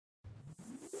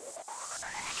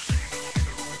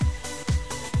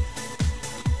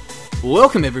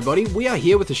Welcome everybody, we are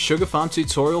here with a sugar farm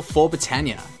tutorial for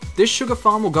Botania. This sugar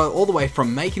farm will go all the way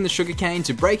from making the sugarcane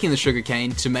to breaking the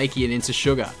sugarcane to making it into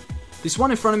sugar. This one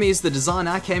in front of me is the design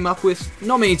I came up with,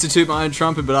 not meaning to toot my own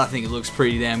trumpet, but I think it looks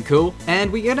pretty damn cool.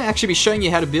 And we're going to actually be showing you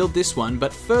how to build this one,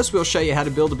 but first we'll show you how to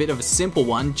build a bit of a simple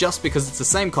one, just because it's the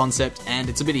same concept and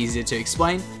it's a bit easier to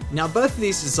explain. Now both of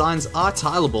these designs are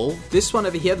tileable. This one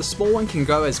over here, the small one, can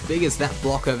go as big as that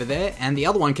block over there, and the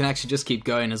other one can actually just keep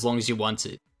going as long as you want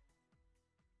it.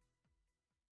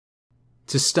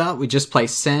 To start, we just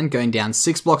place sand going down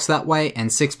 6 blocks that way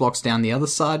and 6 blocks down the other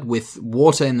side with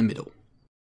water in the middle.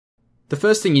 The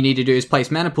first thing you need to do is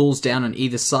place mana pools down on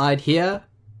either side here,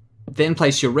 then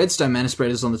place your redstone mana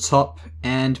spreaders on the top,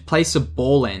 and place a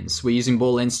ball ends. We're using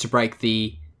ball ends to break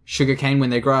the sugarcane when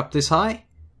they grow up this high.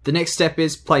 The next step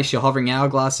is place your hovering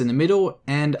hourglass in the middle,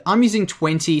 and I'm using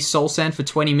 20 soul sand for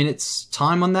 20 minutes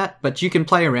time on that, but you can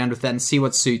play around with that and see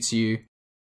what suits you.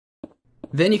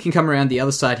 Then you can come around the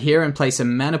other side here and place a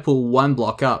mana pool 1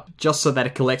 block up, just so that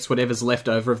it collects whatever's left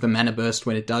over of the mana burst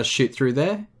when it does shoot through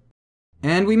there.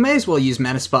 And we may as well use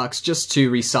mana sparks just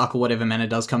to recycle whatever mana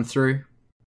does come through.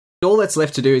 All that's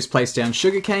left to do is place down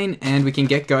sugarcane and we can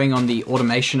get going on the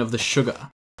automation of the sugar.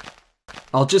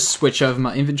 I'll just switch over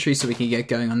my inventory so we can get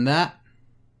going on that.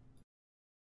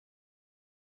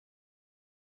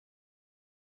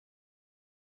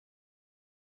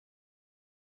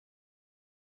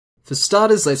 For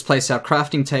starters, let's place our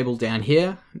crafting table down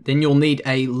here. Then you'll need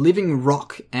a living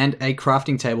rock and a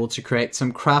crafting table to create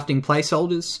some crafting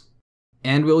placeholders.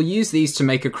 And we'll use these to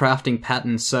make a crafting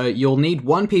pattern, so you'll need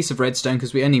 1 piece of redstone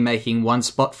because we're only making 1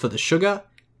 spot for the sugar.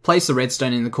 Place the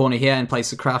redstone in the corner here and place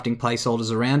the crafting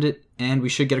placeholders around it, and we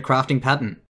should get a crafting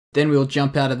pattern. Then we'll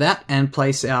jump out of that and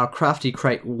place our crafty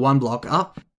crate 1 block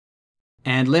up,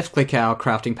 and left click our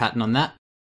crafting pattern on that.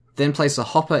 Then place a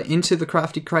hopper into the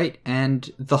crafty crate, and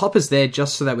the hopper's there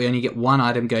just so that we only get 1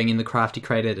 item going in the crafty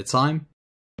crate at a time.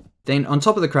 Then on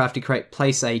top of the crafty crate,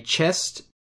 place a chest.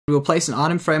 We'll place an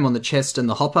item frame on the chest and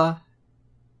the hopper,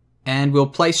 and we'll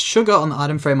place sugar on the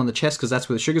item frame on the chest because that's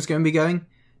where the sugar's going to be going,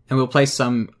 and we'll place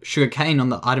some sugar cane on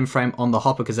the item frame on the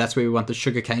hopper because that's where we want the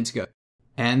sugar cane to go.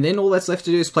 And then all that's left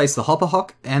to do is place the hopper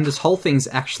hock, and this whole thing's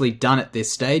actually done at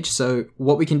this stage, so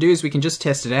what we can do is we can just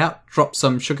test it out, drop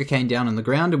some sugar cane down on the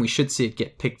ground, and we should see it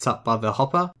get picked up by the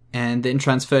hopper, and then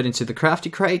transferred into the crafty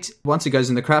crate. Once it goes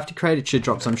in the crafty crate, it should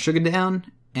drop some sugar down,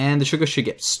 and the sugar should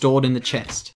get stored in the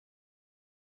chest.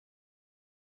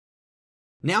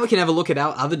 Now we can have a look at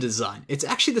our other design. It's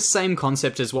actually the same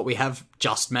concept as what we have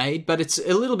just made, but it's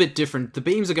a little bit different. The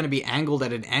beams are going to be angled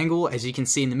at an angle, as you can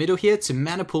see in the middle here, to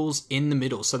mana pools in the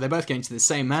middle. So they're both going to the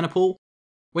same mana pool.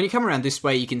 When you come around this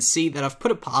way, you can see that I've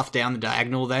put a path down the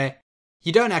diagonal there.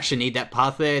 You don't actually need that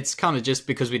path there. It's kind of just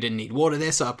because we didn't need water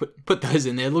there, so I put those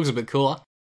in there. It looks a bit cooler.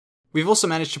 We've also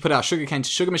managed to put our sugarcane to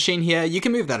sugar machine here. You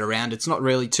can move that around. It's not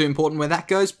really too important where that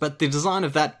goes, but the design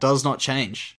of that does not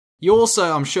change. You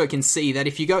also, I'm sure, can see that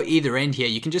if you go either end here,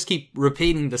 you can just keep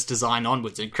repeating this design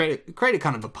onwards and create a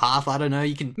kind of a path, I don't know,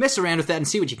 you can mess around with that and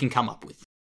see what you can come up with.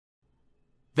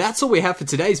 That's all we have for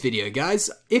today's video,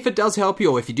 guys. If it does help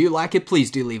you or if you do like it,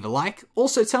 please do leave a like.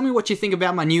 Also, tell me what you think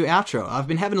about my new outro. I've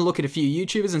been having a look at a few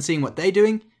YouTubers and seeing what they're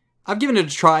doing. I've given it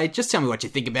a try, just tell me what you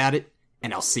think about it,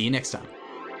 and I'll see you next time.